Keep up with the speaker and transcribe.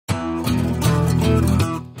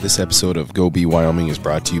This episode of Go Be Wyoming is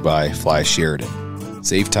brought to you by Fly Sheridan.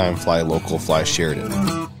 Save time, fly local, Fly Sheridan.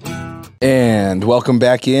 And welcome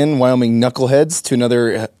back in, Wyoming Knuckleheads, to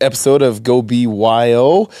another episode of Go Be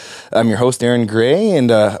Wyo. I'm your host, Aaron Gray, and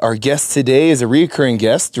our guest today is a reoccurring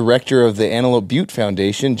guest, director of the Antelope Butte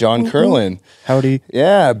Foundation, John Curlin. Howdy.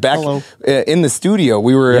 Yeah, back in the studio.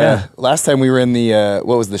 We were last time we were in the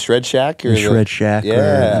what was the Shred Shack? Or the Shred Shack or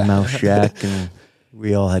the Mouse Shack, and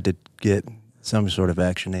we all had to get some sort of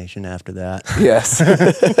vaccination after that. Yes.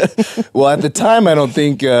 Well, at the time, I don't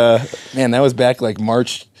think, man, that was back like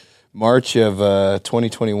March of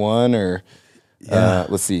 2021 or,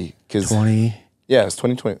 let's see. 20? Yeah, it was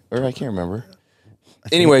 2020, or I can't remember.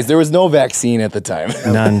 Anyways, there was no vaccine at the time.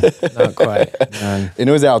 None. Not quite. None. And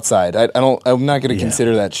it was outside. I'm not going to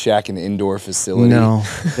consider that shack an indoor facility. No.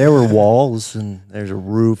 There were walls and there's a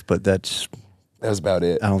roof, but that was about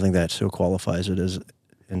it. I don't think that still qualifies it as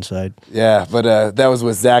inside. Yeah, but that was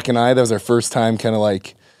with Zach and I. That was our first time kind of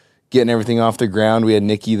like getting everything off the ground. We had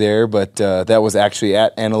Nikki there, but that was actually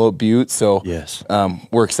at Antelope Butte. So yes,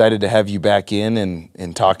 we're excited to have you back in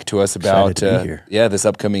and talk to us about this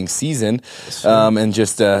upcoming season. And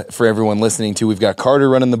just for everyone listening too, we've got Carter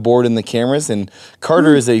running the board and the cameras, and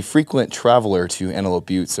Carter is a frequent traveler to Antelope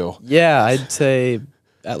Butte. So yeah, I'd say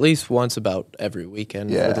at least once about every weekend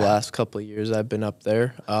for the last couple of years I've been up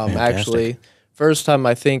there. Actually, first time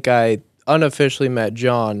I think I unofficially met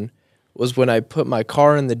John was when I put my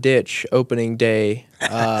car in the ditch opening day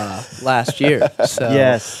last year. So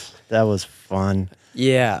yes, that was fun.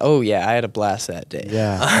 Yeah. Oh, yeah. I had a blast that day.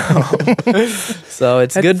 Yeah. So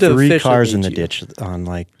it's good to officially 3 cars in the you. ditch on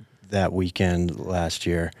like that weekend last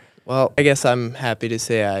year. Well, I guess I'm happy to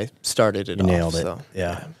say I started it off. Nailed it. So.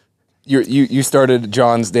 Yeah. You started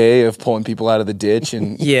John's day of pulling people out of the ditch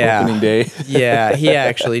and opening day. Yeah, he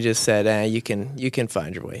actually just said, you can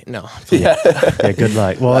find your way. No. Yeah, good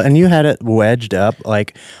luck. Well, and you had it wedged up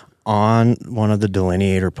like on one of the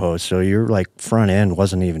delineator posts, so your like front end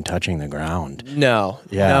wasn't even touching the ground. No.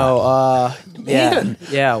 Yeah. No.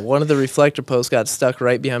 Yeah. One of the reflector posts got stuck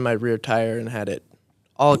right behind my rear tire and had it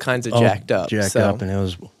all kinds of jacked up. Jacked up, and it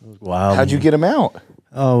was wild. How'd you get him out?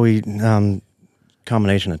 Oh, we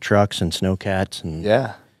combination of trucks and snowcats and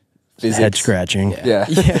head scratching. Yeah,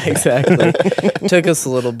 exactly. Took us a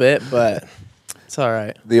little bit, but it's all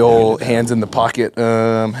right. The old hands in the pocket.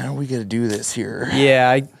 How are we gonna do this here? Yeah,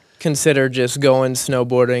 I consider just going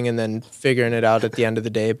snowboarding and then figuring it out at the end of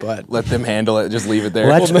the day. But let them handle it. Just leave it there.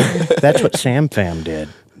 Well, that's what Sam Pham did.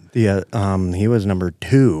 He was number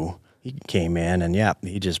 2. He came in and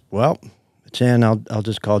he just it's in. I'll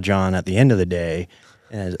just call John at the end of the day.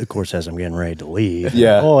 And of course, as I'm getting ready to leave,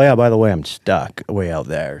 by the way, I'm stuck way out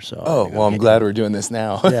there. So, I'm glad we're doing this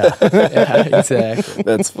now. Yeah, exactly.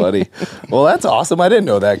 That's funny. Well, that's awesome. I didn't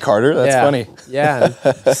know that, Carter. That's funny. Yeah,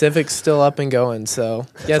 Civic's still up and going, so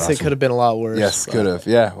I guess it could have been a lot worse. Yes, could have.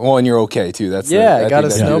 Yeah. Well, and you're okay too. That's I got to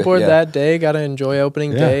snowboard that day. Got to enjoy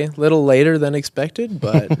opening day. A little later than expected,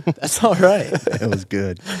 but that's all right. It was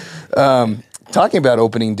good. Talking about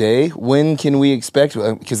opening day, when can we expect,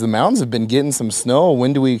 because the mountains have been getting some snow,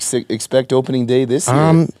 when do we expect opening day this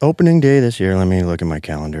year? Opening day this year, let me look at my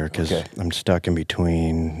calendar, because I'm stuck in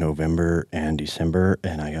between November and December,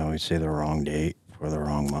 and I always say the wrong date for the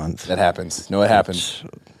wrong month. That happens. No, it happens.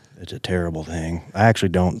 It's a terrible thing. I actually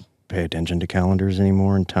don't pay attention to calendars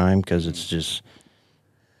anymore in time, because it's just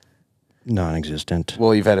non-existent.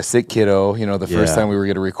 Well, you've had a sick kiddo. You know, the first time we were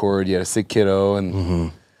going to record, you had a sick kiddo,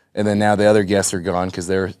 and... And then now the other guests are gone because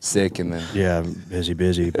they're sick, and then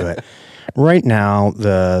busy. But right now,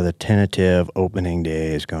 the tentative opening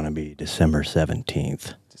day is going to be December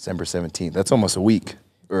 17th. December 17th. That's almost a week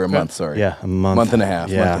or a month. Sorry. Yeah, a month. Month and a half.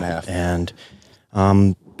 Yeah, and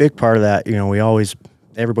big part of that,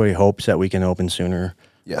 everybody hopes that we can open sooner.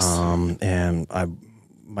 Yes. And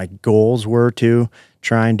my goals were to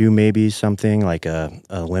try and do maybe something like a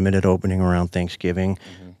limited opening around Thanksgiving.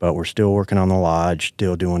 But we're still working on the lodge,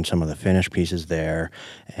 still doing some of the finished pieces there,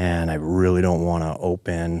 and I really don't want to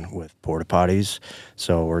open with porta potties.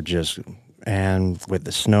 So and with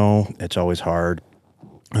the snow, it's always hard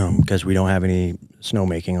because we don't have any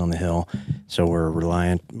snowmaking on the hill. So we're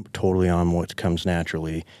reliant totally on what comes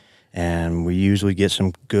naturally. And we usually get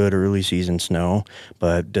some good early season snow,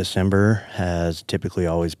 but December has typically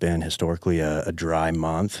always been historically a dry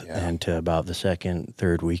month, and to about the 2nd,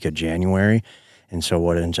 3rd week of January. And so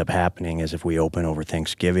what ends up happening is if we open over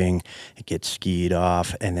Thanksgiving, it gets skied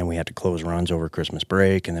off, and then we have to close runs over Christmas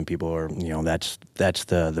break, and then people are, that's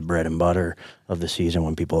the bread and butter of the season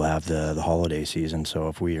when people have the holiday season. So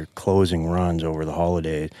if we are closing runs over the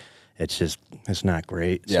holiday, it's not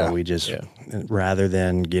great. Yeah. So we just, rather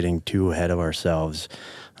than getting too ahead of ourselves,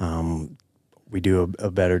 we do a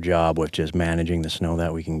better job with just managing the snow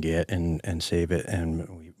that we can get and save it. And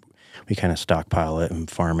we kind of stockpile it and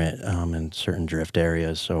farm it in certain drift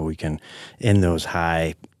areas, so we can, in those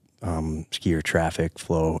high skier traffic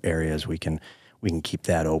flow areas, we can keep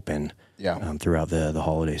that open throughout the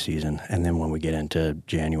holiday season. And then when we get into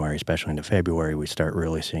January, especially into February, we start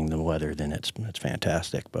really seeing the weather. Then it's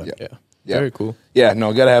fantastic. But very cool. Yeah,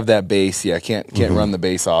 no, got to have that base. Yeah, can't run the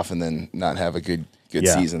base off and then not have a good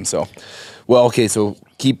season. So, well, okay, so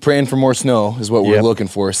keep praying for more snow is what we're looking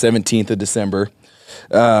for. 17th of December.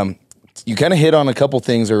 You kind of hit on a couple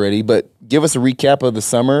things already, but give us a recap of the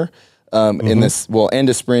summer. In this, end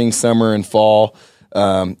of spring, summer, and fall.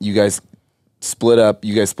 You guys split up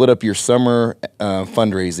your summer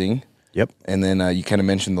fundraising. Yep. And then you kind of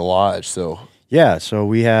mentioned the lodge. So so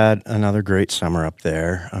we had another great summer up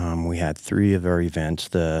there. We had 3 of our events,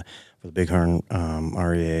 the Bighorn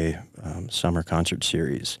REA Summer Concert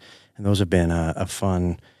Series, and those have been a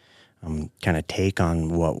fun kind of take on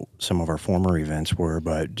what some of our former events were,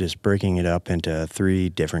 but just breaking it up into 3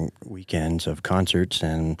 different weekends of concerts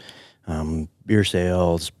and beer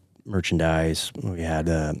sales, merchandise. We had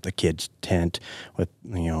the kids' tent with,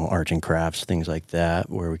 arts and crafts, things like that,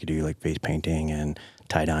 where we could do like face painting and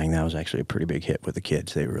tie-dyeing. That was actually a pretty big hit with the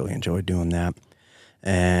kids. They really enjoyed doing that.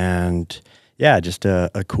 And just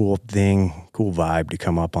a cool thing, cool vibe to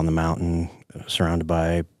come up on the mountain surrounded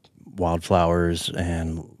by wildflowers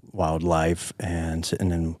and wildlife and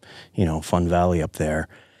sitting in, Fun Valley up there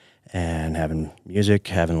and having music,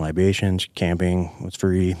 having libations, camping was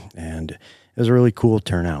free, and it was a really cool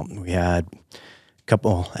turnout. We had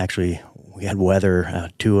we had weather,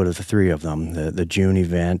 2 out of the 3 of them. The June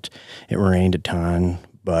event, it rained a ton,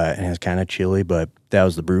 and it was kind of chilly, but that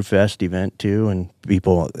was the Brewfest event too. And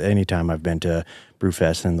people, anytime I've been to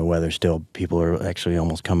Brewfest and the weather still, people are actually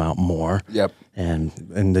almost come out more. Yep. And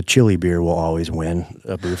the chili beer will always win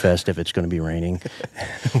a Brewfest if it's going to be raining.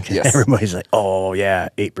 Yes. Everybody's like, oh yeah,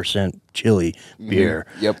 8% chili beer.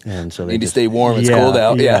 Yep. And so they need to stay warm. It's cold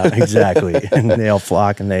out. Yeah, exactly. And they all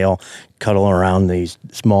flock and they all cuddle around these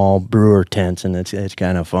small brewer tents, and it's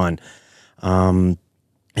kind of fun. And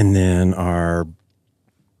then our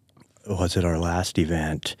last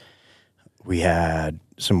event, we had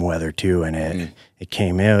some weather too, and it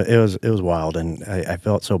was wild, and I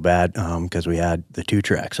felt so bad because we had the 2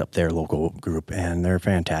 Tracks up there, local group, and they're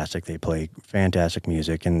fantastic. They play fantastic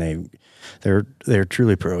music, and they're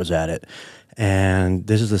truly pros at it. And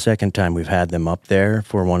this is the second time we've had them up there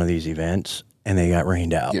for one of these events, and they got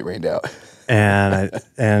rained out. Get rained out.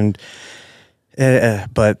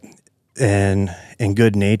 But in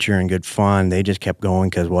good nature and good fun, they just kept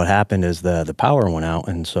going, because what happened is the power went out,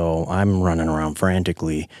 and so I'm running around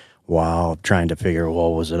frantically while trying to figure,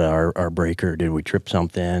 well, was it our breaker? Did we trip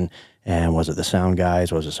something? And was it the sound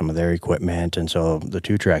guys? Was it some of their equipment? And so the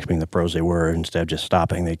 2 Tracks, being the pros they were, instead of just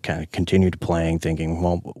stopping, they kind of continued playing, thinking,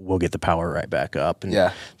 well, we'll get the power right back up,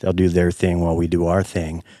 and they'll do their thing while we do our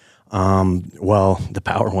thing. Well, the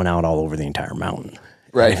power went out all over the entire mountain.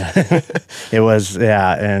 Right. It was,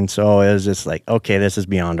 and so it was just like, okay, this is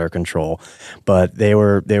beyond our control. But they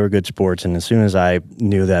were good sports, and as soon as I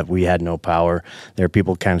knew that we had no power, there were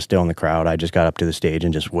people kind of still in the crowd. I just got up to the stage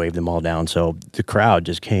and just waved them all down. So the crowd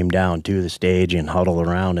just came down to the stage and huddled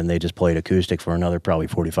around, and they just played acoustic for another probably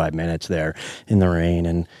 45 minutes there in the rain,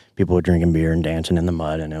 and people were drinking beer and dancing in the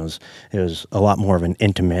mud, and it was a lot more of an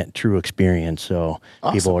intimate, true experience. So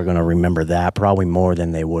people are going to remember that probably more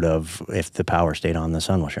than they would have if the power stayed on, the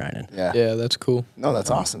sun was shining. Yeah, that's cool. No,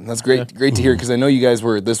 that's awesome. That's great. Yeah. Great to hear, because I know you guys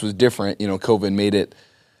this was different. COVID made it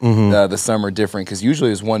the summer different, because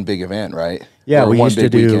usually it's one big event, right? Yeah, we used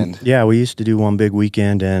to do one big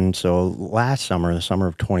weekend, and so last summer, the summer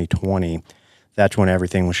of 2020, that's when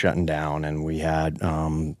everything was shutting down, and we had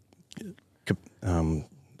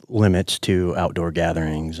limits to outdoor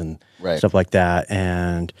gatherings and stuff like that,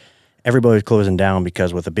 and everybody was closing down,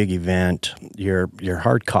 because with a big event, your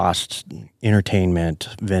hard costs, entertainment,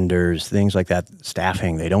 vendors, things like that,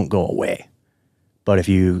 staffing, they don't go away. But if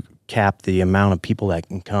you cap the amount of people that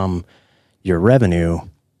can come, your revenue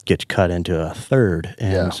gets cut into a third,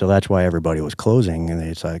 and so that's why everybody was closing. And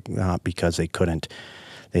it's like, not because they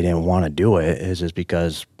didn't want to do it, it's just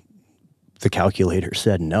because the calculator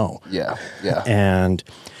said no. Yeah. And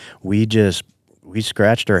we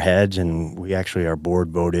scratched our heads, and our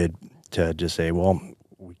board voted to just say, well,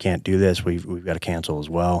 we can't do this. We've got to cancel as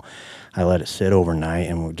well. I let it sit overnight,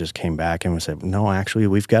 and we just came back and we said, no, actually,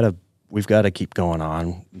 we've got to we've got to keep going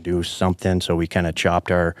on, do something. So we kind of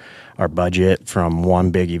chopped our budget from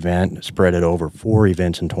one big event, spread it over 4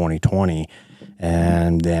 events in 2020,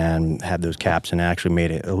 and then had those caps and actually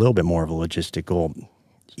made it a little bit more of a logistical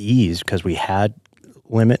ease because we had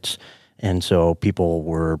limits. And so people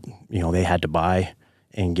were, they had to buy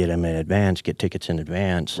and get them in advance, get tickets in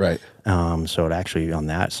advance. Right. So it actually on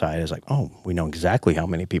that side is like, oh, we know exactly how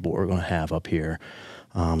many people we're going to have up here.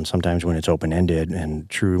 Sometimes when it's open-ended and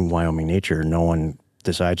true Wyoming nature, no one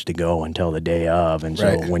decides to go until the day of. And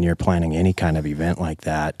so when you're planning any kind of event like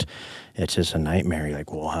that, it's just a nightmare. You're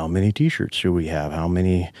like, well, how many T-shirts should we have? How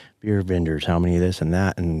many beer vendors? How many this and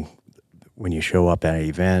that? And when you show up at an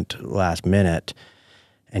event last minute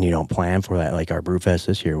and you don't plan for that, like our Brewfest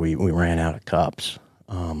this year, we ran out of cups.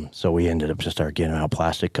 So we ended up just start getting out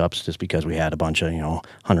plastic cups just because we had a bunch of,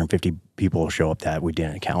 150 people show up that we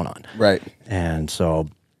didn't count on. Right. And so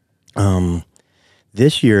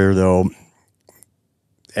this year, though,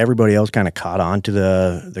 everybody else kind of caught on to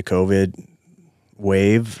the COVID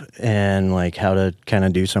wave and like how to kind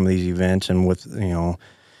of do some of these events. And with,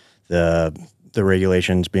 the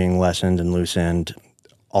regulations being lessened and loosened,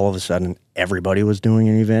 all of a sudden everybody was doing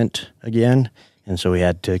an event again. And so we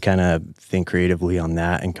had to kind of think creatively on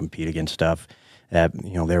that and compete against stuff that,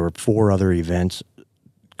 there were 4 other events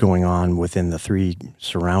going on within the 3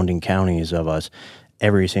 surrounding counties of us,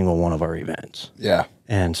 every single one of our events. Yeah.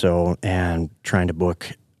 And so, and trying to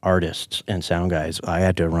book artists and sound guys, I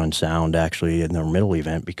had to run sound actually in the middle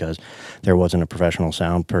event because there wasn't a professional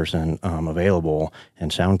sound person available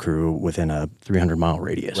and sound crew within a 300-mile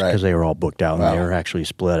radius because they were all booked out and they were actually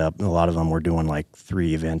split up. A lot of them were doing like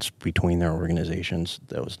 3 events between their organizations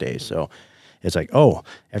those days. So it's like, oh,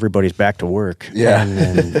 everybody's back to work. Yeah. And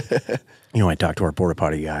then, I talked to our porta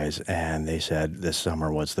potty guys and they said this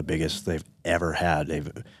summer was the biggest they've ever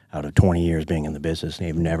had. Out of 20 years being in the business,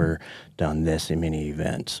 they've never done this in many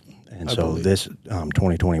events. And this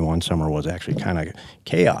 2021 summer was actually kind of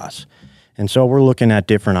chaos. And so we're looking at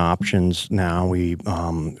different options now. We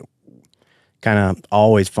kind of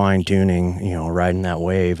always fine-tuning, riding that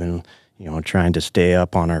wave and, trying to stay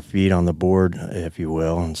up on our feet on the board, if you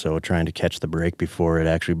will. And so trying to catch the break before it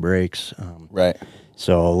actually breaks. Right.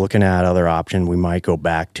 So looking at other options, we might go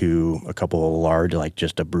back to a couple of large, like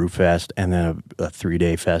just a brew fest and then a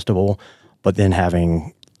 3-day festival, but then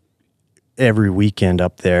having every weekend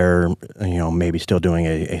up there, maybe still doing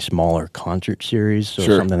a smaller concert series. So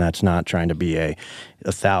something that's not trying to be a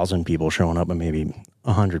 1,000 people showing up, but maybe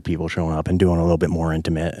 100 people showing up and doing a little bit more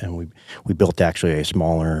intimate. And we built actually a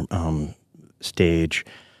smaller stage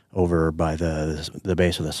over by the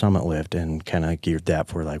base of the summit lift and kind of geared that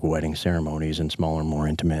for like wedding ceremonies and smaller, more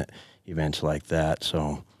intimate events like that.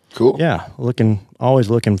 So cool. Yeah, always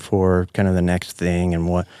looking for kind of the next thing and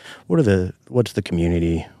what's the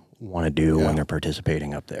community want to do when they're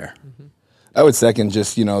participating up there. Mm-hmm. I would second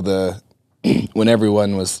just, when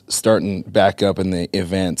everyone was starting back up in the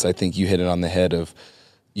events, I think you hit it on the head of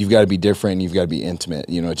you've got to be different and you've got to be intimate.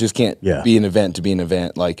 It just can't be an event to be an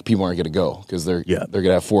event. Like people aren't going to go because they're going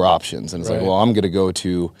to have 4 options. And it's like, well, I'm going to go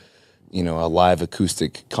to, a live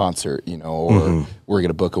acoustic concert, or we're going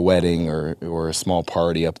to book a wedding or a small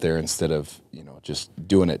party up there instead of, just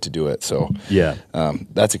doing it to do it. So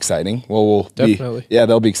that's exciting. Well, definitely.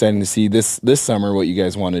 That'll be exciting to see this summer what you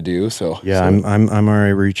guys want to do. So I'm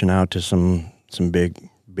already reaching out to some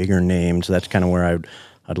bigger names. That's kind of where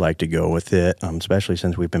I'd like to go with it, especially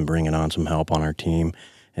since we've been bringing on some help on our team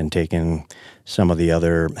and taking some of the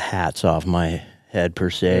other hats off my head per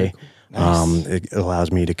se. Nice. It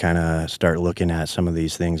allows me to kind of start looking at some of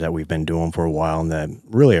these things that we've been doing for a while and that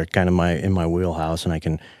really are kind of in my wheelhouse, and I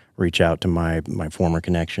can reach out to my former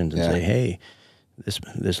connections and say, hey,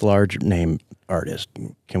 this large name artist,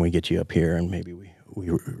 can we get you up here and maybe we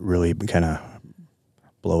really kind of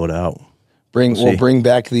blow it out. We'll bring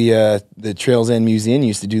back the Trails End Museum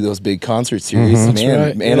used to do those big concert series.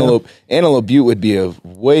 Mm-hmm. Man, Antelope Butte would be a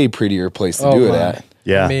way prettier place to do it at.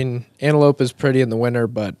 Yeah. I mean, Antelope is pretty in the winter,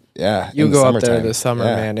 but you go up there this summer,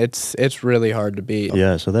 man, it's really hard to beat.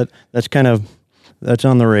 Yeah, so that's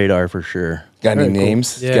on the radar for sure. Got any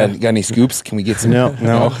names? Yeah. Got any scoops? Can we get some?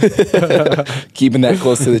 No. Keeping that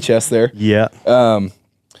close to the chest there. Yeah. No,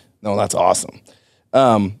 that's awesome.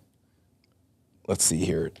 Let's see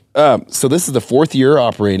here. So this is the 4th year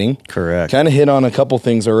operating. Correct. Kind of hit on a couple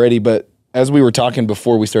things already, but as we were talking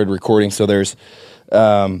before we started recording, so there's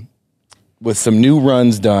with some new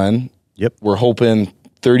runs done. Yep. We're hoping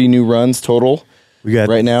 30 new runs total. We got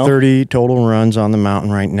right now 30 total runs on the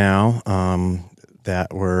mountain right now.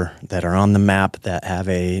 that are on the map that have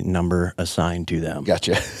a number assigned to them.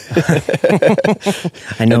 Gotcha.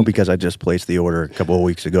 I know because I just placed the order a couple of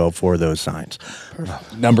weeks ago for those signs.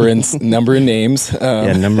 Number and names.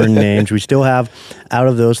 Yeah, number and names. We still have, out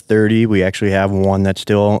of those 30, we actually have one that's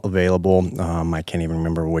still available. I can't even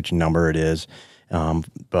remember which number it is.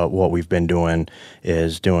 But what we've been doing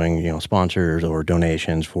is doing, sponsors or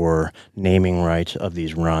donations for naming rights of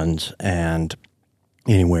these runs, and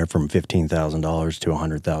anywhere from $15,000 to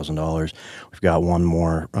 $100,000. We've got one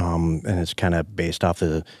more, and it's kind of based off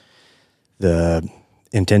the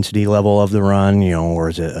intensity level of the run, or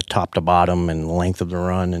is it a top to bottom and length of the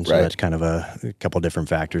run, and so that's kind of a couple different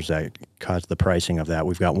factors that cause the pricing of that.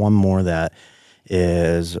 We've got one more that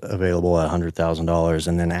is available at $100,000,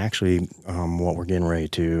 and then actually what we're getting ready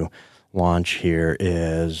to launch here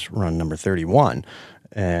is run number 31,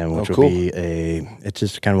 and which will be it's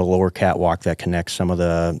just kind of a lower catwalk that connects some of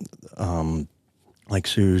the like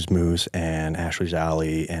Sue's Moose and Ashley's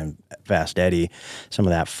Alley and Fast Eddie, some of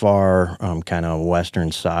that far kind of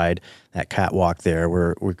western side, that catwalk there.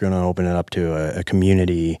 We're going to open it up to a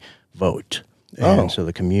community vote. And so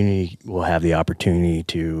the community will have the opportunity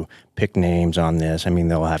to pick names on this. I mean,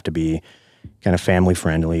 they'll have to be kind of family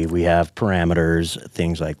friendly. We have parameters,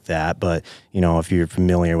 things like that. But, if you're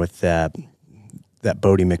familiar with that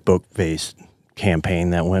Bodie McBoatface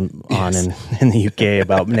campaign that went on in the UK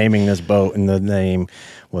about naming this boat, and the name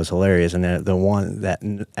was hilarious. And the one that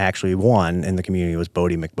actually won in the community was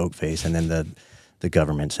Bodie McBoatface. And then the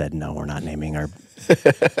government said, no, we're not naming our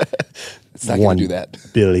it's not going to do that.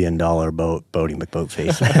 $1 billion boat, Bodie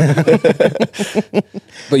McBoatface.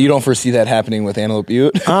 But you don't foresee that happening with Antelope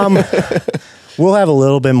Butte? We'll have a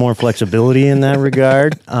little bit more flexibility in that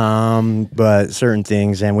regard, but certain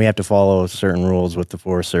things, and we have to follow certain rules with the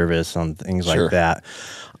Forest Service on things like that.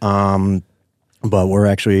 But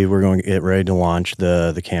we're going to get ready to launch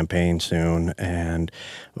the campaign soon, and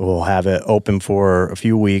we'll have it open for a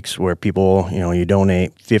few weeks where people, you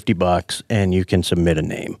donate $50 and you can submit a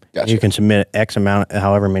name. Gotcha. You can submit X amount,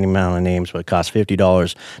 however many amount of names, but it costs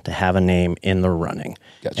 $50 to have a name in the running.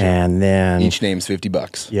 Gotcha. And then each name's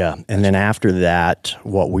 $50. Yeah, and then after that,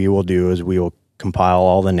 what we will do is we will compile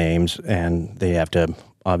all the names, and they have to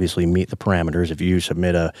obviously meet the parameters. If you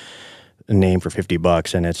submit a name for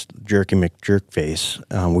 $50 and it's Jerky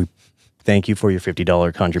McJerkface, we thank you for your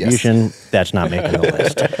 $50 contribution. Yes. That's not making the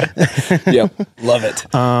list. Yep, love it.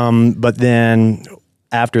 But then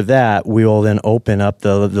after that, we will then open up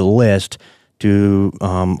the list to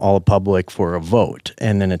all the public for a vote,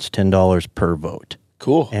 and then it's $10 per vote.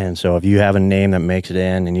 Cool. And so if you have a name that makes it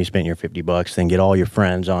in and you spent your $50, then get all your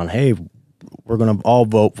friends on, hey, we're going to all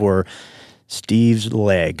vote for Steve's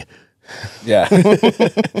leg. Yeah.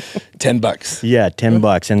 $10. Yeah,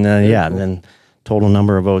 $10. And then total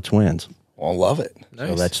number of votes wins. Well, I love it.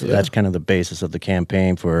 Nice. So that's kind of the basis of the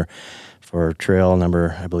campaign for trail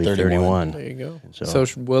number, I believe, 31. There you go. So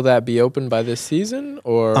will that be open by this season,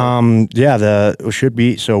 or? It should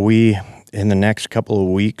be. So we, in the next couple of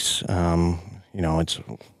weeks, it's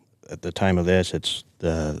at the time of this, it's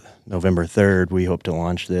the November 3rd. We hope to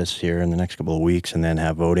launch this here in the next couple of weeks, and then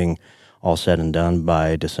have voting all said and done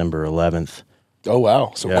by December 11th. Oh,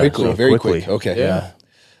 wow. So quickly, so very quickly. quick. Okay. Yeah.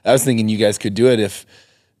 I was thinking you guys could do it if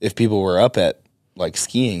people were up at like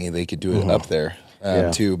skiing, they could do it up there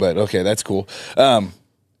too. But okay, that's cool.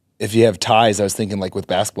 If you have ties, I was thinking like with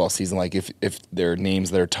basketball season, like if there are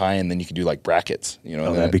names that are tying, then you could do like brackets,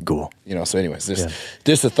 that'd be cool. So anyways,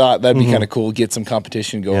 just a thought, that'd be kind of cool. Get some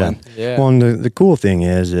competition going. Yeah. Well, and the cool thing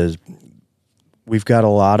is we've got a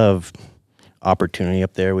lot of opportunity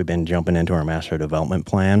up there. We've been jumping into our master development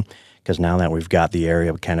plan, because now that we've got the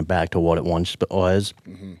area kind of back to what it once was,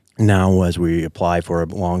 now as we apply for a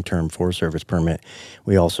long-term Forest Service permit,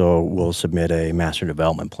 we also will submit a master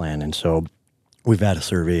development plan. And so we've had a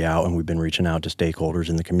survey out, and we've been reaching out to stakeholders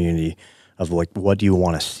in the community of like, what do you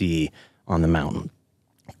want to see on the mountain?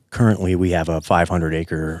 Currently, we have a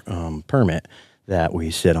 500-acre permit that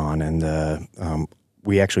we sit on, and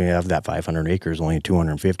we actually have that 500 acres, only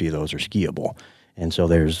 250 of those are skiable. And so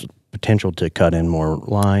there's potential to cut in more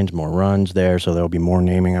lines, more runs there, so there'll be more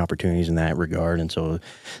naming opportunities in that regard, and so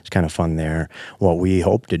it's kind of fun there. What we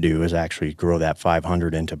hope to do is actually grow that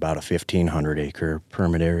 500 into about a 1,500-acre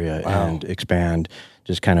permit area. Wow. And expand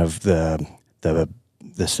just kind of the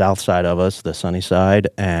south side of us, the sunny side,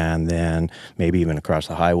 and then maybe even across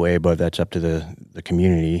the highway, but that's up to the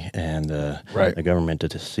community and the government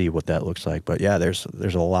to see what that looks like. But yeah, there's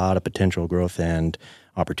a lot of potential growth and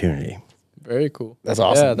opportunity. Very cool. That's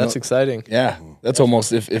awesome. Yeah, that's exciting. Yeah, that's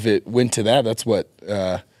almost, if it went to that, that's what,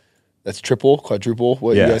 that's triple, quadruple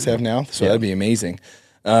what you guys have now. So that'd be amazing.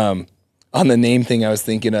 on the name thing, I was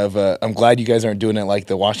thinking of, I'm glad you guys aren't doing it like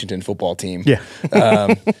the Washington football team. Yeah.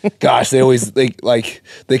 Gosh, they always, they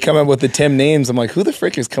come up with the 10 names. I'm like, who the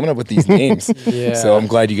frick is coming up with these names? Yeah. So I'm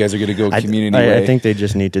glad you guys are going to go community way. I think they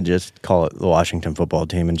just need to just call it the Washington football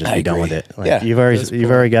team and just be done with it. Like, Yeah. You've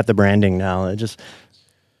already got the branding now. It just,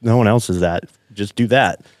 no one else is that. Just do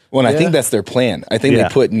that. Well, and I think that's their plan. I think Yeah.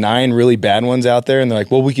 they put 9 really bad ones out there, and they're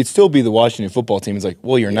like, well, we could still be the Washington football team. It's like,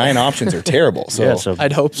 well, your 9 options are terrible. So, Yeah, so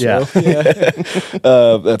I'd hope so. Yeah.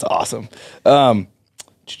 that's awesome.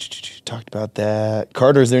 Talked about that.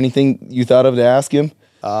 Carter, is there anything you thought of to ask him?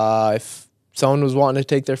 If someone was wanting to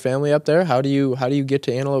take their family up there, how do you get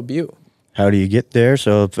to Antelope Butte? How do you get there?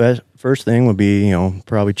 So first thing would be,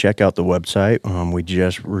 probably check out the website. We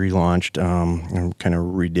just relaunched and kind of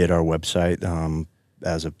redid our website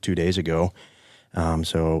as of 2 days ago.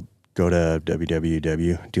 So go to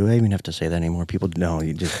www. Do I even have to say that anymore? People know.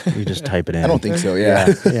 You just type it in. I don't think so.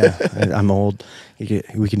 Yeah. Yeah. I'm old.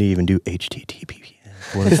 We can even do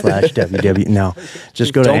http://www. No,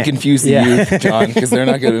 just go to. Don't confuse the youth, John, because they're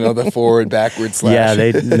not going to know the forward, backward slash. Yeah,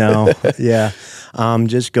 they no. Yeah.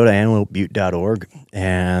 Just go to antelopebutte.org,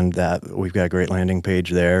 and we've got a great landing page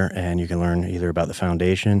there, and you can learn either about the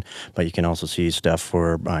foundation, but you can also see stuff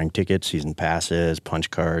for buying tickets, season passes,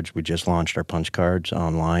 punch cards. We just launched our punch cards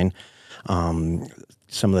online.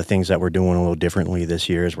 Some of the things that we're doing a little differently this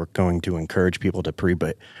year is we're going to encourage people to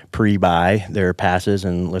pre-buy their passes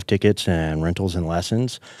and lift tickets and rentals and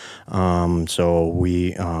lessons. So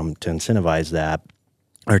we, to incentivize that,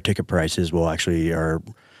 our ticket prices will actually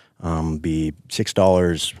be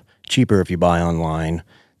 $6 cheaper if you buy online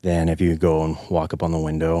than if you go and walk up on the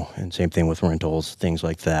window. And same thing with rentals, things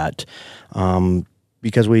like that.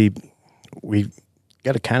 Because we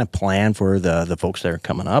got to kind of plan for the folks that are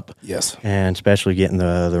coming up. Yes. And especially getting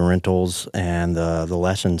the rentals and the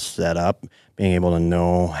lessons set up, being able to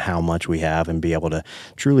know how much we have and be able to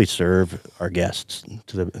truly serve our guests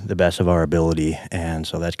to the best of our ability. And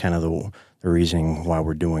so that's kind of the reason why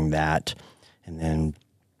we're doing that. And then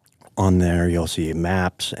on there, you'll see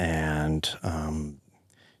maps and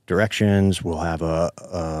directions. We'll have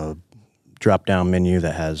a drop-down menu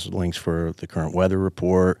that has links for the current weather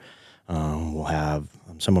report. We'll have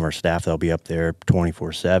some of our staff that'll be up there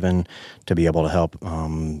 24/7 to be able to help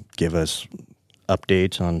give us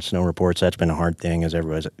updates on snow reports. That's been a hard thing, as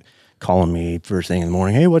everybody's calling me first thing in the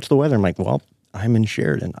morning. Hey, what's the weather? I'm like, well, I'm in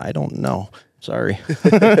Sheridan. I don't know. Sorry.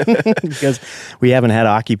 Because we haven't had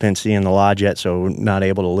occupancy in the lodge yet, so not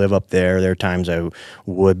able to live up there. There are times I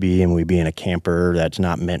would be, and we'd be in a camper that's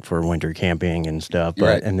not meant for winter camping and stuff. But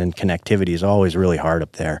Right. And then connectivity is always really hard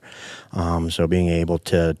up there. So being able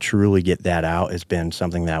to truly get that out has been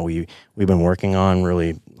something that we've been working on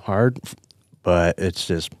really hard. But it's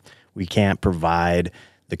just we can't provide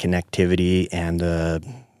the connectivity and the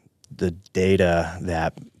data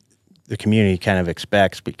that the community kind of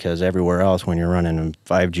expects, because everywhere else when you're running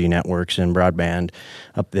 5G networks and broadband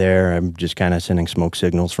up there, I'm just kind of sending smoke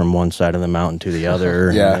signals from one side of the mountain to the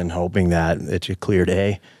other Yeah. and hoping that it's a clear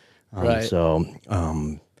day. Right.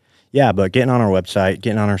 Yeah, but getting on our website,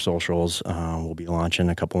 getting on our socials, we'll be launching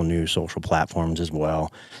a couple of new social platforms as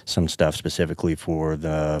well. Some stuff specifically for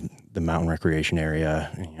the mountain recreation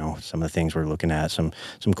area. Some of the things we're looking at, some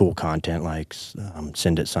cool content like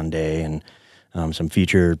Send It Sunday and some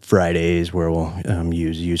featured Fridays where we'll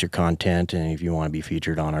use user content. And if you want to be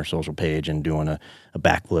featured on our social page and doing a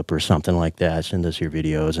backflip or something like that, send us your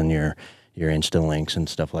videos and your Insta links and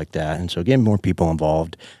stuff like that. And so getting more people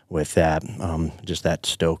involved with that, just that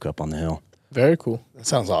stoke up on the hill. Very cool. That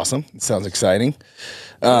sounds awesome. It sounds exciting.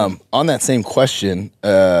 On that same question,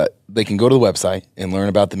 they can go to the website and learn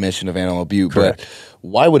about the mission of Antelope Butte. Correct. But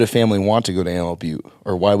why would a family want to go to Antelope Butte?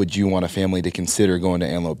 Or why would you want a family to consider going to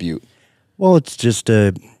Antelope Butte? Well, it's just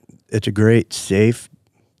it's a great, safe,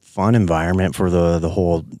 fun environment for the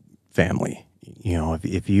whole family.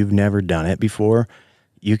 If you've never done it before,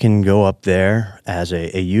 you can go up there as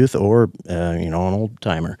a youth or an old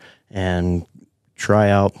timer and try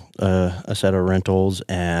out a set of rentals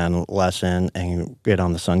and lesson and get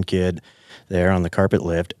on the Sun Kid there on the carpet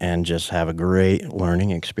lift and just have a great learning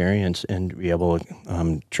experience and be able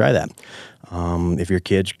to try that. If your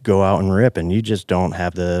kids go out and rip and you just don't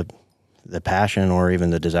have the passion or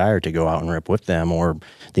even the desire to go out and rip with them or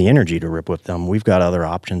the energy to rip with them, we've got other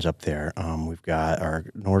options up there. We've got our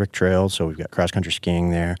Nordic trails, so we've got cross-country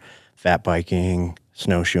skiing there, fat biking,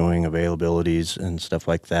 snowshoeing availabilities and stuff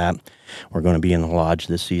like that. We're going to be in the lodge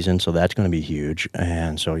this season, so that's going to be huge.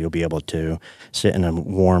 And so you'll be able to sit in a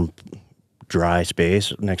warm, dry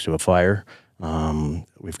space next to a fire.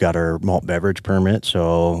 We've got our malt beverage permit,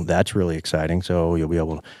 so that's really exciting. So you'll be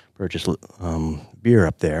able to purchase beer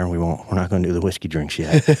up there. We're not going to do the whiskey drinks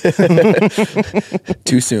yet.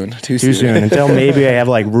 Too soon. Too soon. Until maybe I have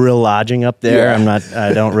like real lodging up there. Yeah.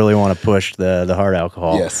 I don't really want to push the hard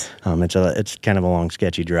alcohol. Yes. It's kind of a long,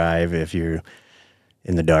 sketchy drive if you're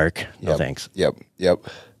in the dark. No thanks. Yep.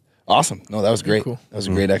 Awesome. No, that was great. Cool. That was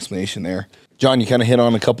a great explanation there. John, you kind of hit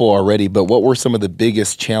on a couple already, but what were some of the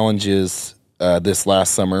biggest challenges this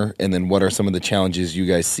last summer? And then what are some of the challenges you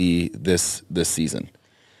guys see this season?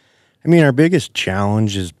 I mean, our biggest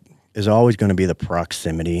challenge is always going to be the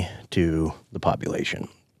proximity to the population.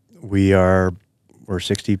 We're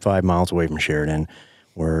 65 miles away from Sheridan.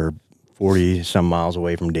 We're 40 some miles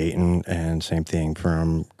away from Dayton, and same thing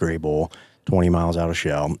from Graybull, 20 miles out of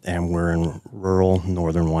Shell, and we're in rural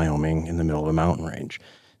northern Wyoming in the middle of a mountain range.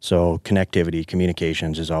 So connectivity,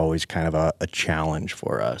 communications is always kind of a challenge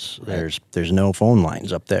for us. Right. There's no phone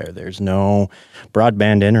lines up there. There's no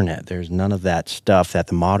broadband internet. There's none of that stuff that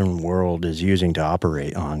the modern world is using to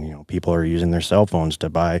operate on. You know, people are using their cell phones to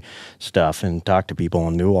buy stuff and talk to people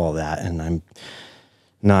and do all that. And I'm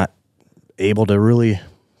not able to really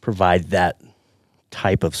provide that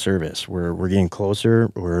type of service. We're getting closer.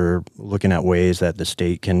 We're looking at ways that the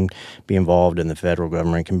state can be involved and the federal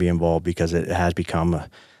government can be involved, because it has become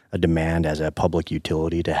a demand as a public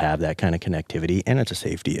utility to have that kind of connectivity, and it's a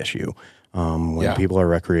safety issue. When people are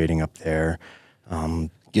recreating up there,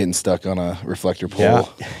 getting stuck on a reflector pole,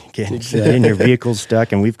 getting your vehicle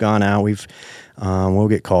stuck, and we've gone out. We'll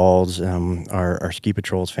get calls. Our ski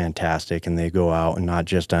patrol is fantastic, and they go out, and not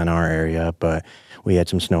just on our area, but we had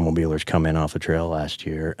some snowmobilers come in off the trail last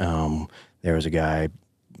year. There was a guy,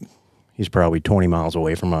 he's probably 20 miles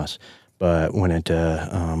away from us, but went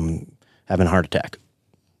into having a heart attack.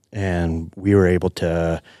 And we were able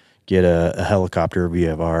to get a helicopter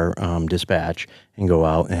via our dispatch and go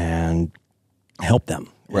out and help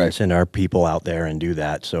them. Right. And send our people out there and do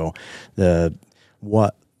that. So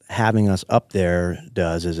what having us up there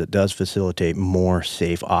does is it does facilitate more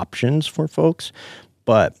safe options for folks,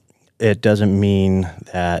 but it doesn't mean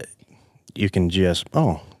that you can just,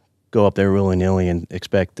 go up there willy-nilly and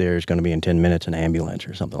expect there's going to be in 10 minutes an ambulance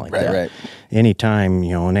or something like that. Right. Anytime,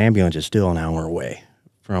 an ambulance is still an hour away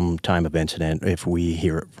from time of incident. If we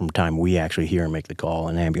hear it from time we actually hear and make the call,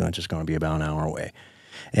 an ambulance is going to be about an hour away.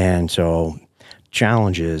 And so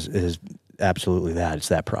challenges is absolutely that. It's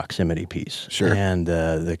that proximity piece. Sure. And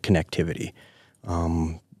the connectivity.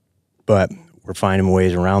 But we're finding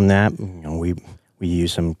ways around that. We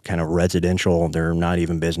use some kind of residential, they're not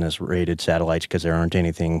even business rated satellites because there aren't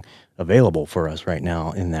anything available for us right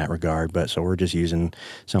now in that regard. But so we're just using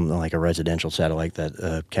something like a residential satellite that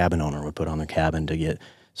a cabin owner would put on their cabin to get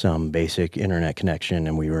some basic internet connection.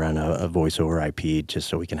 And we run a voice over IP just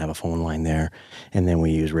so we can have a phone line there. And then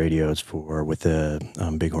we use radios with the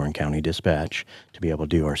Bighorn County Dispatch to be able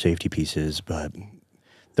to do our safety pieces. But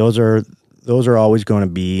those are always going to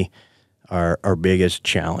be our biggest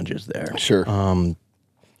challenges there. Sure.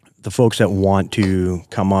 The folks that want to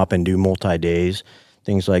come up and do multi-days,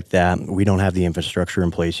 things like that, we don't have the infrastructure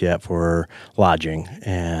in place yet for lodging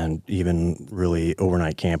and even really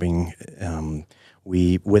overnight camping.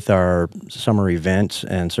 With our summer events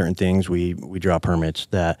and certain things, we draw permits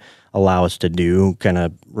that allow us to do kind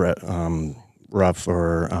of rough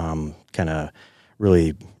or kind of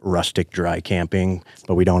really rustic dry camping,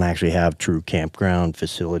 but we don't actually have true campground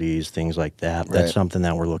facilities, things like that. Right. That's something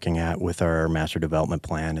that we're looking at with our master development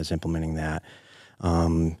plan, is implementing that.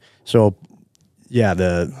 The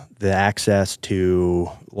access to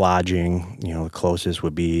lodging, the closest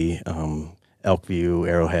would be Elkview,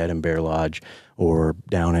 Arrowhead, and Bear Lodge, or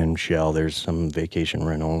down in Shell, there's some vacation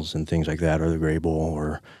rentals and things like that, or the Graybull,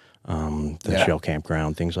 or the Shell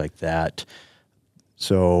campground, things like that.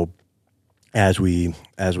 So as we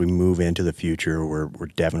move into the future, we're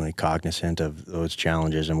definitely cognizant of those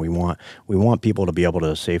challenges, and we want people to be able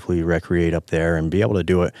to safely recreate up there and be able to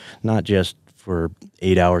do it not just for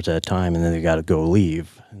 8 hours at a time and then they got to go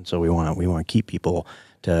leave. And so we want to keep people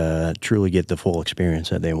to truly get the full experience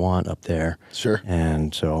that they want up there. Sure.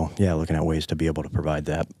 And so looking at ways to be able to provide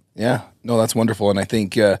that. Yeah, no, that's wonderful, and I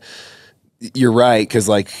think you're right, because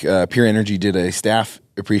Pure Energy did a staff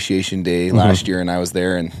appreciation day last year, and I was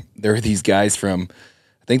there, and there were these guys from,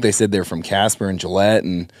 I think they said they're from Casper and Gillette,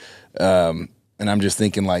 and I'm just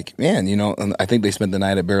thinking man, and I think they spent the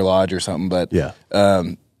night at Bear Lodge or something, but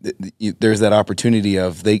there's that opportunity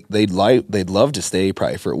of they'd love to stay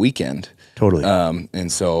probably for a weekend. Totally.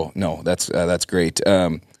 And so no, that's great.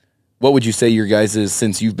 What would you say your guys'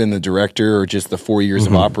 since you've been the director or just the 4 years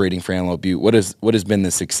of operating for Antelope Butte, what has been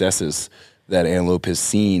the successes that Antelope has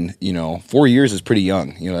seen, 4 years is pretty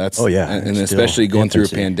young, that's, and especially going through a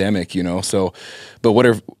pandemic, so, but what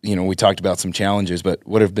are, we talked about some challenges, but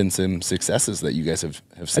what have been some successes that you guys have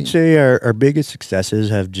seen? I'd say our biggest successes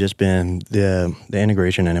have just been the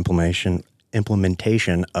integration and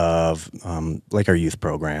implementation of like our youth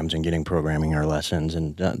programs and getting programming our lessons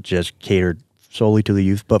and not just catered solely to the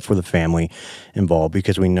youth, but for the family involved,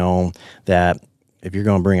 because we know that if you're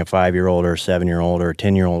going to bring a 5-year-old or a 7-year-old or a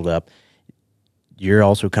 10-year-old up, you're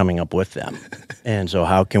also coming up with them. And so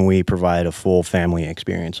how can we provide a full family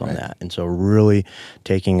experience on that? And so really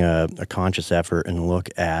taking a conscious effort and look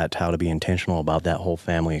at how to be intentional about that whole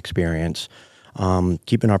family experience,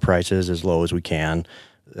 keeping our prices as low as we can.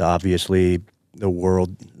 Obviously, the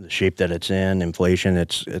world, the shape that it's in, inflation,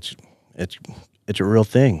 it's a real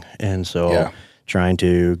thing. And so trying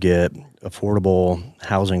to get affordable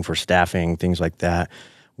housing for staffing, things like that.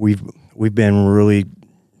 We've been really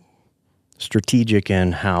strategic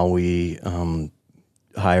in how we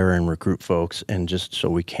hire and recruit folks, and just so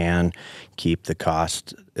we can keep the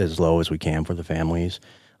cost as low as we can for the families.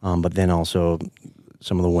 But then also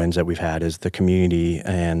some of the wins that we've had is the community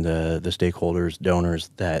and the stakeholders, donors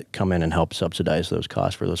that come in and help subsidize those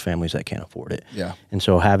costs for those families that can't afford it. Yeah. And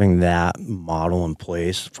so having that model in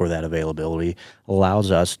place for that availability allows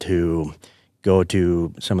us to go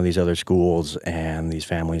to some of these other schools and these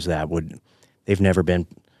families that they've never been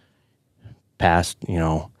past,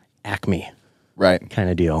 Acme. Right. Kind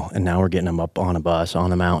of deal. And now we're getting them up on a bus, on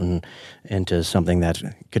the mountain, into something that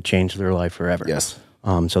could change their life forever. Yes.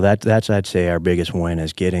 So that's, I'd say, our biggest win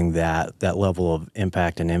is getting that level of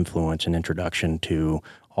impact and influence and introduction to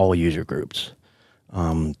all user groups.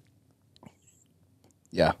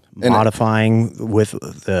 Modifying with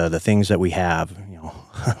the things that we have,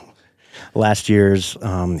 last year's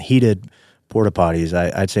heated porta potties,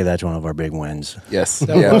 I'd say that's one of our big wins. Yes.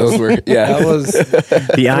 Those were, That was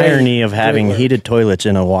the irony of having heated toilets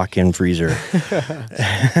in a walk-in freezer.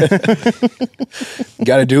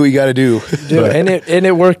 Got to do what you got to do. And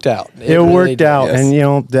it worked out. It really worked out. Yes.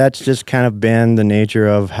 And, that's just kind of been the nature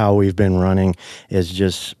of how we've been running, is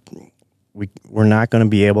just we're not going to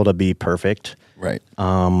be able to be perfect. Right.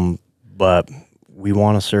 But we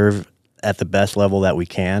want to serve at the best level that we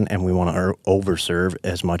can, and we want to overserve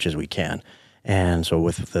as much as we can. And so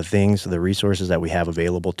with the resources that we have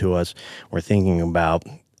available to us, we're thinking about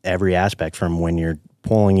every aspect, from when you're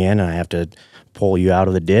pulling in and I have to pull you out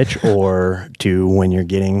of the ditch, or to when you're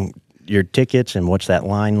getting your tickets and what's that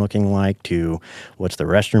line looking like, to what's the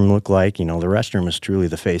restroom look like. The restroom is truly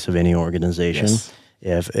the face of any organization.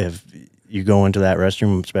 Yes. If you go into that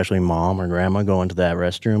restroom, especially mom or grandma go into that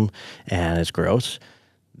restroom and it's gross,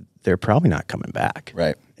 they're probably not coming back.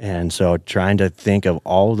 Right. And so trying to think of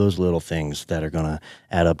all of those little things that are going to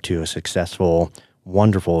add up to a successful,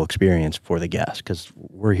 wonderful experience for the guests, because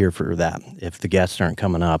we're here for that. If the guests aren't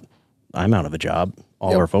coming up, I'm out of a job.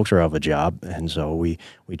 All our folks are out of a job. And so we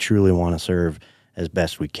truly want to serve as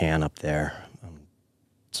best we can up there.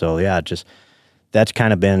 Just that's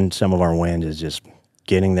kind of been some of our wins, is just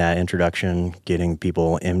getting that introduction, getting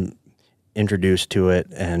people introduced to it,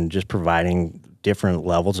 and just providing different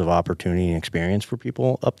levels of opportunity and experience for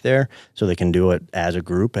people up there so they can do it as a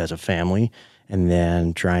group, as a family, and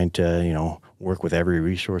then trying to, work with every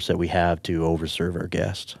resource that we have to overserve our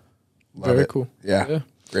guests. Very cool. Yeah.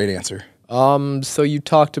 Great answer. So you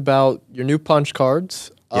talked about your new punch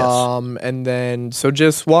cards. Yes. And then, so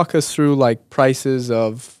just walk us through like prices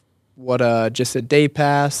of what just a day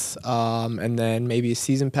pass, and then maybe a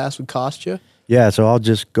season pass would cost you. Yeah. So I'll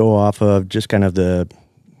just go off of just kind of the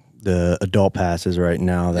adult passes right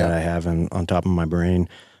now that I have on top of my brain.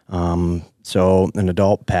 So an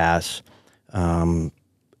adult pass,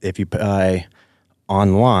 if you buy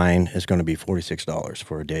online, is going to be $46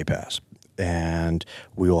 for a day pass. And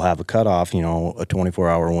we will have a cutoff, a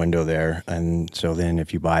 24-hour window there. And so then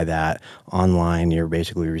if you buy that online, you're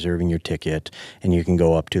basically reserving your ticket, and you can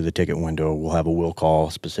go up to the ticket window. We'll have a will call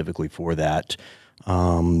specifically for that.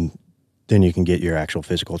 Then you can get your actual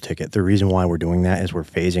physical ticket. The reason why we're doing that is we're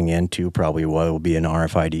phasing into probably what will be an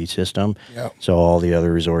RFID system. Yep. So all the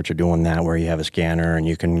other resorts are doing that, where you have a scanner and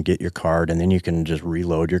you can get your card, and then you can just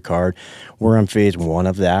reload your card. We're on phase 1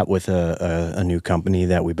 of that with a new company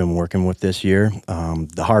that we've been working with this year.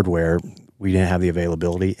 The hardware, we didn't have the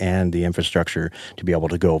availability and the infrastructure to be able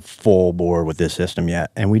to go full bore with this system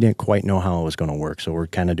yet. And we didn't quite know how it was going to work. So we're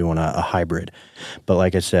kind of doing a hybrid. But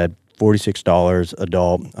like I said, $46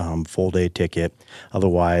 adult, full day ticket.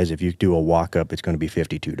 Otherwise, if you do a walk up, it's going to be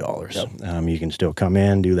 $52. Yep. You can still come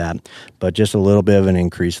in, do that, but just a little bit of an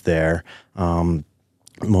increase there,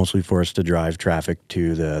 mostly for us to drive traffic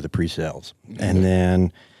to the pre-sales. Mm-hmm. And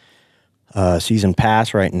then Season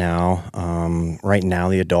pass right now.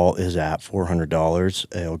 The adult is at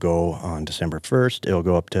 $400. It'll go on December 1st. It'll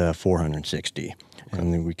go up to $460. Okay.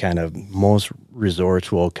 And then most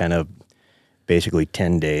resorts will basically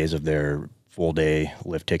 10 days of their full day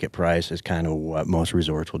lift ticket price is kind of what most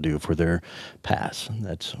resorts will do for their pass.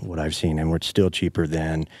 That's what I've seen, and we're still cheaper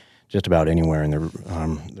than just about anywhere in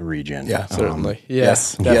the region. Yeah, certainly.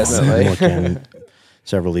 Yes, definitely.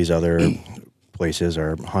 Several of these other places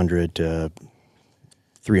are $100 to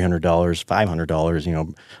 $300, $500. You know,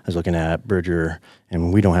 I was looking at Bridger,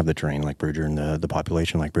 and we don't have the terrain like Bridger and the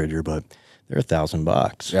population like Bridger, but they're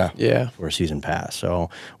 $1,000. Yeah. For a season pass. So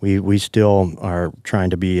we still are trying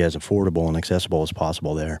to be as affordable and accessible as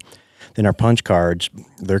possible there. Then our punch cards,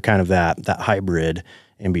 they're kind of that hybrid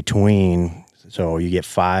in between. So you get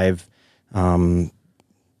 5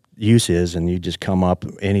 uses, and you just come up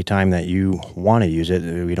anytime that you want to use it.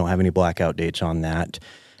 We don't have any blackout dates on that,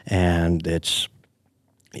 and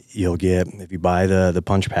you'll get, if you buy the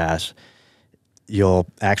punch pass, you'll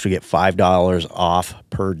actually get $5 off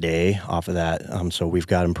per day off of that. So we've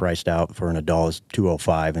got them priced out for an adult is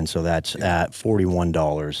 $205, and so that's at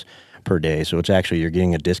 $41 per day. So it's actually, you're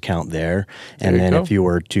getting a discount there. And then if you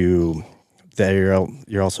were to,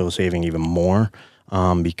 you're also saving even more.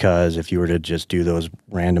 Because if you were to just do those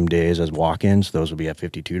random days as walk-ins, those would be at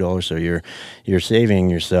 $52. So you're saving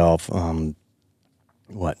yourself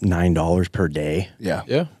 $9 per day. Yeah.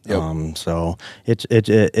 Yep. So it's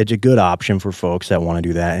a good option for folks that want to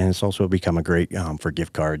do that, and it's also become a great for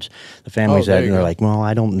gift cards. The families that are like, well,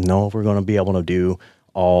 I don't know if we're going to be able to do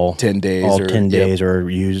all 10 days or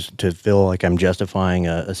use to feel like I'm justifying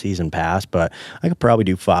a season pass, but I could probably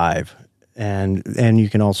do 5, and you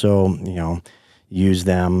can also use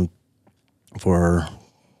them for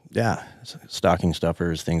stocking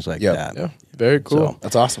stuffers, things like that. Yeah, very cool. So,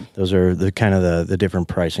 that's awesome. Those are the kind of the different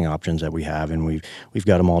pricing options that we have, and we've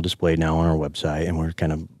got them all displayed now on our website, and we're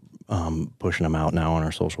kind of pushing them out now on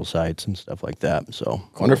our social sites and stuff like that. So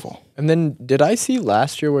wonderful. And then did I see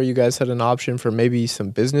last year where you guys had an option for maybe some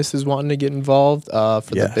businesses wanting to get involved for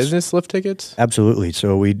the business lift tickets? Absolutely.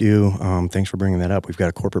 So we do. Thanks for bringing that up. We've got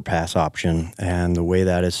a corporate pass option, and the way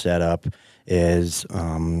that is set up is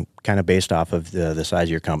kind of based off of the size of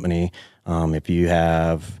your company. If you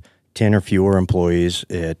have 10 or fewer employees,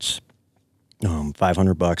 it's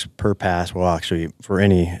 $500 per pass. Well, actually,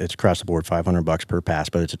 it's across the board, $500 per pass,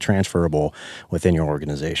 but it's a transferable within your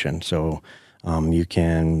organization. So you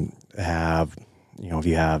can have, if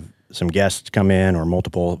you have some guests come in or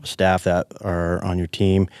multiple staff that are on your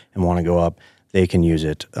team and want to go up, they can use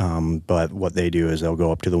it. But what they do is they'll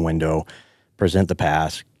go up to the window, present the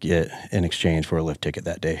pass, get in exchange for a lift ticket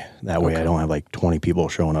that day. That way I don't have like 20 people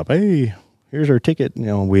showing up. Hey, here's our ticket.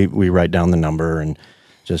 We write down the number and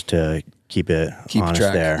just to keep honest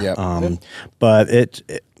track there. Yep. But it's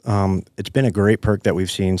been a great perk that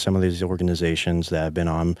we've seen some of these organizations that have been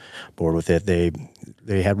on board with it.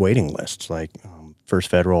 They had waiting lists, like First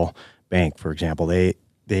Federal Bank, for example.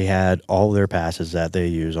 They had all their passes that they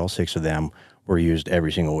use, all 6 of them were used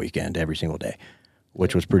every single weekend, every single day,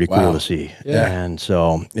 which was pretty cool to see. Yeah. And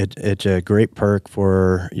so it's a great perk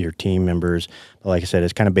for your team members. But like I said,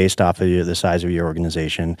 it's kind of based off of the size of your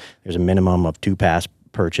organization. There's a minimum of 2 pass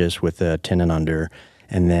purchase with a 10 and under,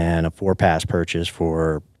 and then a 4 pass purchase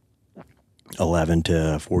for 11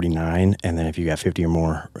 to 49. And then if you got 50 or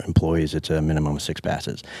more employees, it's a minimum of 6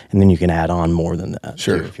 passes. And then you can add on more than that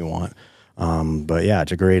too, if you want. But yeah,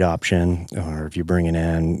 it's a great option. Or if you're bringing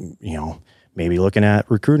in, maybe looking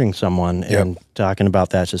at recruiting someone and talking about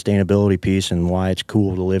that sustainability piece and why it's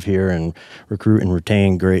cool to live here and recruit and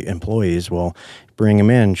retain great employees. Well, bring them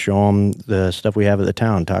in, show them the stuff we have at the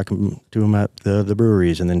town, talk to them at the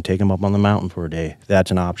breweries, and then take them up on the mountain for a day.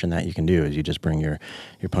 That's an option that you can do, is you just bring your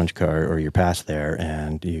punch card or your pass there,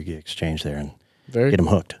 and you get exchanged there and get them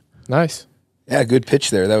hooked. Nice. Yeah, good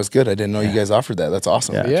pitch there. That was good. I didn't know you guys offered that. That's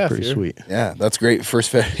awesome. Yeah, it's pretty sweet. Yeah, that's great.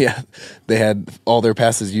 They had all their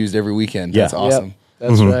passes used every weekend. That's awesome. Yep,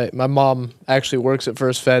 that's right. My mom actually works at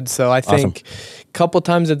First Fed, so I think a couple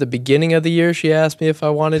times at the beginning of the year she asked me if I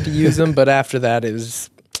wanted to use them, but after that it was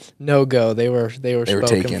no go. They were spoken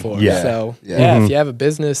taken. for. Yeah. So if you have a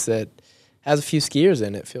business that has a few skiers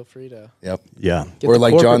in it, feel free to get or the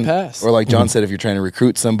like corporate John pass. Or like John said, if you're trying to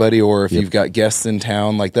recruit somebody, or if you've got guests in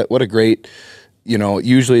town, like that, what a great,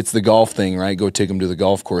 usually it's the golf thing, right? Go take them to the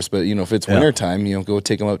golf course, but if it's wintertime, go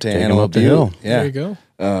take them up to Antelope Butte. Yeah. There you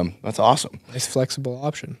go. That's awesome. Nice flexible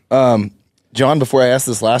option. John, before I ask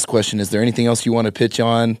this last question, is there anything else you want to pitch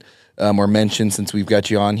on or mention since we've got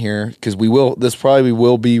you on here? Because this probably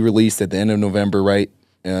will be released at the end of November, right?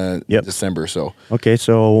 December. So okay,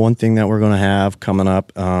 so one thing that we're going to have coming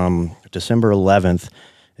up December 11th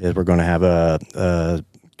is we're going to have a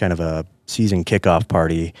kind of a season kickoff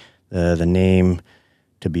party. The name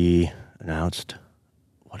to be announced.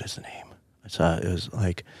 What is the name? It was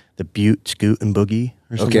like the Butte, Scoot, and Boogie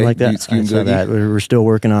or something like that. Butte, Scoot, and Boogie. That. We're still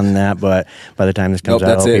working on that, but by the time this comes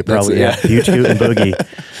out, it'll be probably Butte, Scoot, and Boogie.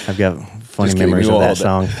 I've got funny memories of that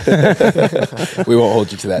song. We won't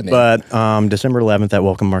hold you to that name. But December 11th at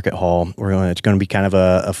Welcome Market Hall, it's going to be kind of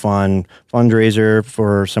a fun fundraiser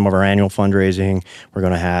for some of our annual fundraising. We're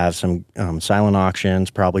going to have some silent auctions,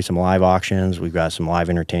 probably some live auctions. We've got some live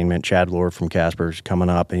entertainment. Chad Lord from Casper's coming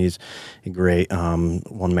up, and he's a great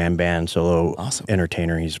one-man band solo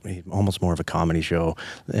entertainer. He's almost more of a comedy show,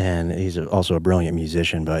 and he's also a brilliant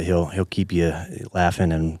musician, but he'll keep you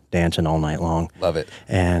laughing and dancing all night long. Love it.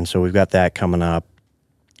 And so we've got that coming up,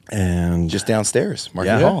 and just downstairs,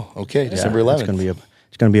 Market Hall. Okay, December 11th.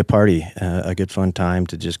 It's gonna be a party, a good fun time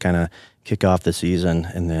to just kind of kick off the season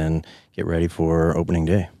and then get ready for opening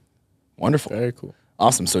day. Wonderful, very cool,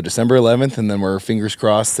 awesome. So December 11th, and then we're fingers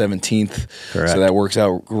crossed 17th. Correct. So that works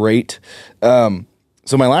out great.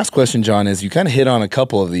 So my last question, John, is you kind of hit on a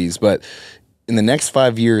couple of these, but in the next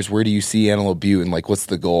 5 years, where do you see Antelope Butte, and like what's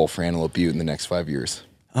the goal for Antelope Butte in the next 5 years?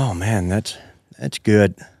 Oh man, that's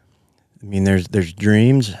good. I mean, there's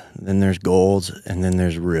dreams, then there's goals, and then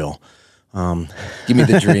there's real. Give me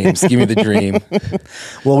the dreams. Give me the dream.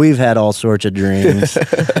 Well, we've had all sorts of dreams,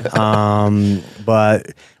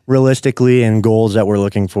 but realistically, and goals that we're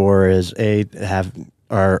looking for is have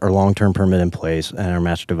our long-term permit in place and our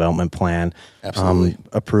master development plan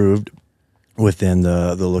approved within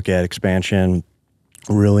the look at expansion,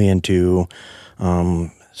 really into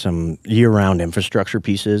some year-round infrastructure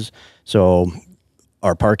pieces. So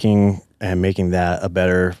our parking and making that a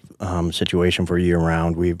better situation for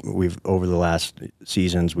year-round. We've over the last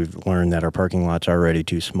seasons, we've learned that our parking lots are already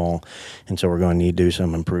too small, and so we're going to need to do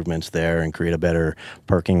some improvements there and create a better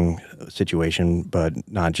parking situation, but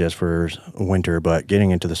not just for winter, but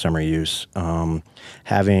getting into the summer use.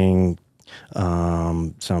 Having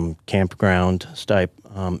some campground type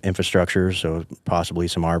infrastructure, so possibly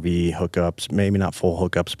some RV hookups, maybe not full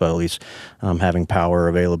hookups, but at least having power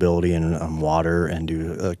availability and water, and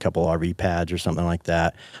do a couple RV pads or something like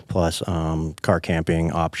that, plus car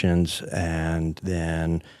camping options, and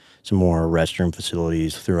then some more restroom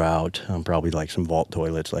facilities throughout, probably like some vault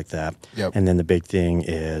toilets like that. Yep. And then the big thing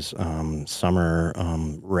is summer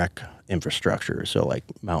rec infrastructure, so like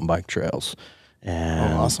mountain bike trails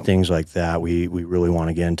and things like that. We really want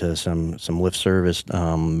to get into some lift service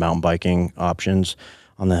mountain biking options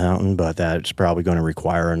on the mountain, but that's probably going to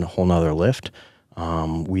require a whole nother lift.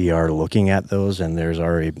 We are looking at those, and there's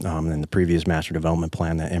already in the previous master development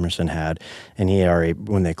plan that Emerson had, and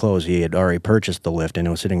when they closed, he had already purchased the lift, and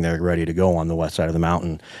it was sitting there ready to go on the west side of the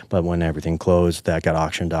mountain. But when everything closed, that got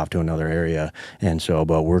auctioned off to another area, and so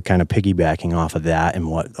but we're kind of piggybacking off of that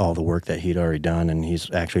and what all the work that he'd already done, and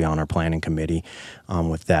he's actually on our planning committee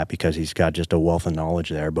with that because he's got just a wealth of knowledge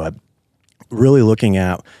there. But really looking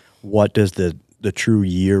at what does the true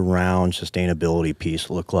year-round sustainability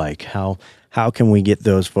piece look like? How can we get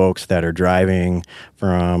those folks that are driving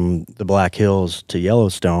from the Black Hills to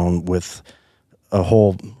Yellowstone with a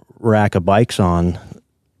whole rack of bikes on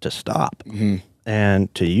to stop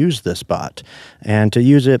and to use the spot and to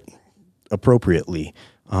use it appropriately?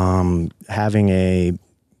 Having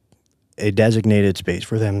a designated space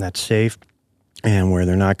for them that's safe and where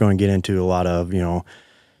they're not going to get into a lot of,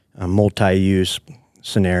 multi-use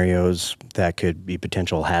scenarios that could be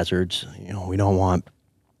potential hazards. We don't want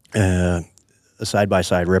a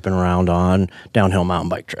side-by-side ripping around on downhill mountain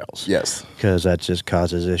bike trails. Yes. Because that just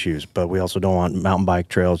causes issues. But we also don't want mountain bike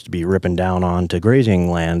trails to be ripping down onto grazing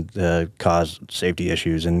land to cause safety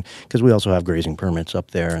issues. And because we also have grazing permits up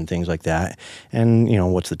there and things like that. And,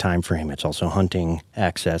 what's the time frame? It's also hunting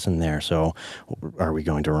access in there. So are we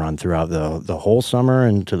going to run throughout the whole summer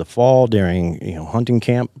into the fall during, hunting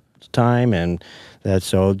camp time? And that's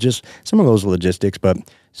so just some of those logistics, but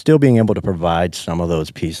still being able to provide some of those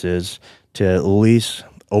pieces to at least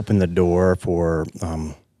open the door for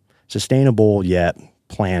sustainable yet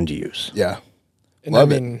planned use. Yeah.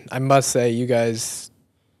 And I must say, you guys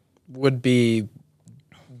would be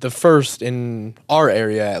the first in our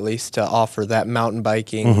area, at least, to offer that mountain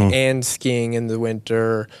biking and skiing in the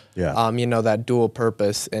winter. Yeah. That dual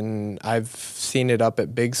purpose. And I've seen it up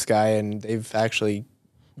at Big Sky, and they've actually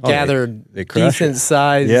gathered they decent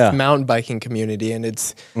sized mountain biking community, and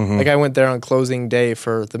it's like I went there on closing day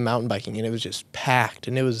for the mountain biking, and it was just packed,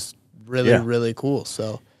 and it was really really cool.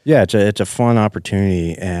 So it's a fun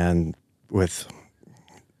opportunity, and with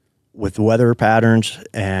weather patterns,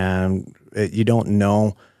 and you don't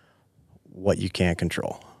know what you can't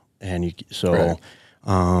control. And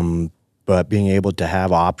but being able to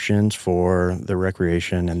have options for the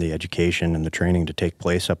recreation and the education and the training to take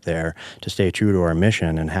place up there, to stay true to our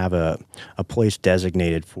mission and have a place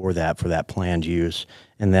designated for that planned use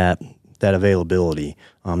and that availability.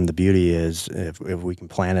 The beauty is if we can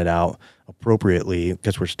plan it out appropriately,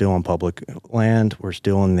 because we're still on public land, we're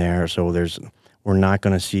still in there, so we're not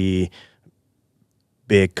going to see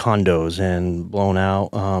big condos and blown out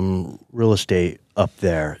real estate up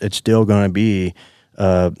there. It's still going to be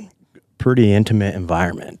a pretty intimate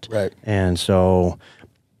environment. Right. And so,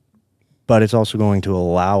 but it's also going to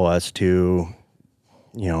allow us to,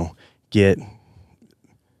 get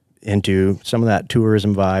into some of that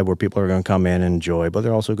tourism vibe where people are going to come in and enjoy, but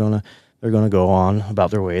they're also going to go on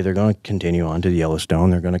about their way. They're going to continue on to the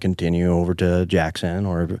Yellowstone. They're going to continue over to Jackson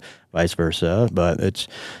or vice versa. But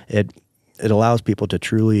it allows people to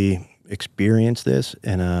truly experience this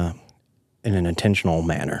in an intentional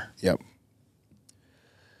manner. Yep.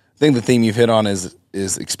 I think the theme you've hit on is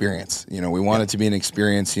experience. We want it to be an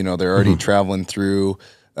experience. They're already traveling through,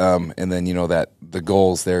 and then that the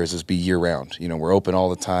goals there is just be year round. We're open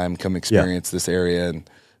all the time. Come experience this area,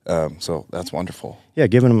 and so that's wonderful. Yeah,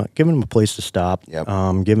 giving them a place to stop. Yep.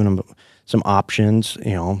 Giving them some options.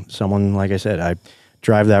 Someone, like I said, I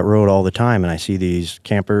drive that road all the time, and I see these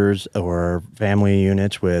campers or family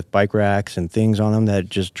units with bike racks and things on them that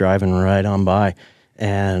just driving right on by.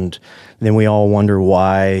 And then we all wonder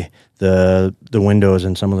why the windows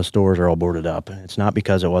in some of the stores are all boarded up. It's not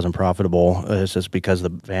because it wasn't profitable. It's just because the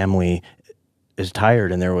family is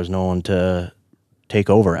tired and there was no one to take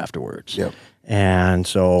over afterwards. Yep. And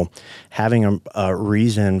so having a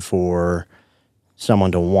reason for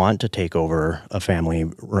someone to want to take over a family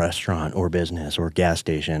restaurant or business or gas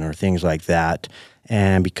station or things like that,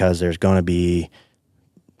 and because there's going to be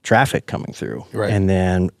traffic coming through. Right. And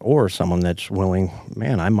then, or someone that's willing,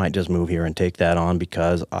 man, I might just move here and take that on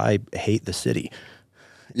because I hate the city.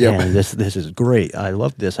 Yep. And this is great. I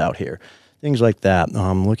love this out here. Things like that.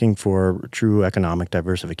 Looking for true economic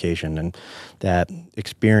diversification and that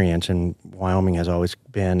experience. And Wyoming has always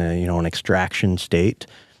been an extraction state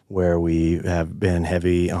where we have been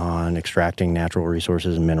heavy on extracting natural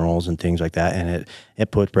resources and minerals and things like that. And it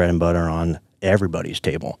puts bread and butter on everybody's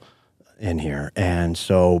table in here. And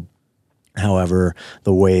so, however,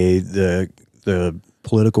 the way the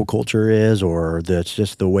political culture is, or that's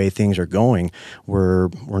just the way things are going, we're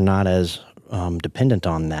not as dependent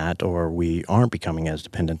on that, or we aren't becoming as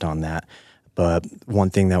dependent on that. But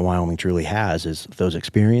one thing that Wyoming truly has is those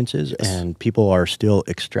experiences, and people are still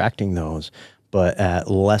extracting those, but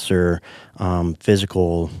at lesser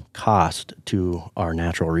physical cost to our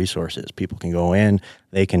natural resources. People can go in,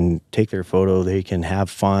 they can take their photo, they can have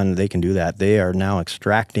fun, they can do that. They are now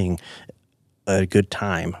extracting a good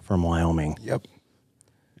time from Wyoming. Yep.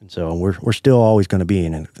 And so we're still always going to be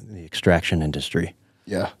in the extraction industry.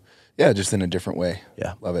 Yeah. Yeah, just in a different way.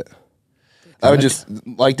 Yeah. Love it. I would just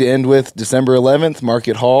like to end with December 11th,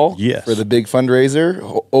 Market Hall for the big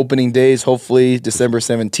fundraiser. Opening days, hopefully December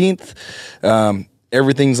 17th.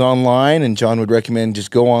 Everything's online, and John would recommend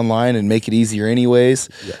just go online and make it easier anyways.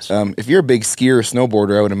 Yes. If you're a big skier or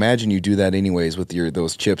snowboarder, I would imagine you do that anyways with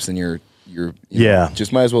those chips and your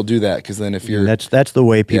just might as well do that, because then if you're... That's the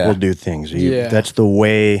way people do things. That's the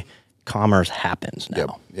way commerce happens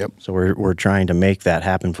now. Yep. So we're trying to make that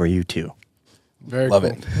happen for you too. Very Love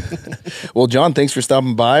cool. it. Well, John, thanks for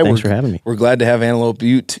stopping by. Thanks for having me. We're glad to have Antelope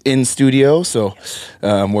Butte in studio. So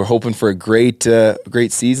we're hoping for a great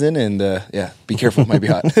season. And be careful, it might be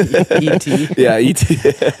hot. E.T. Yeah, E.T.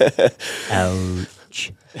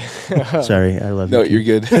 Ouch. Sorry, I love you. No, you're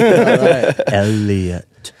good. All right.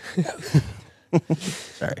 Elliot.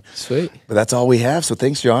 Sorry. Sweet. But that's all we have. So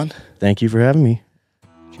thanks, John. Thank you for having me.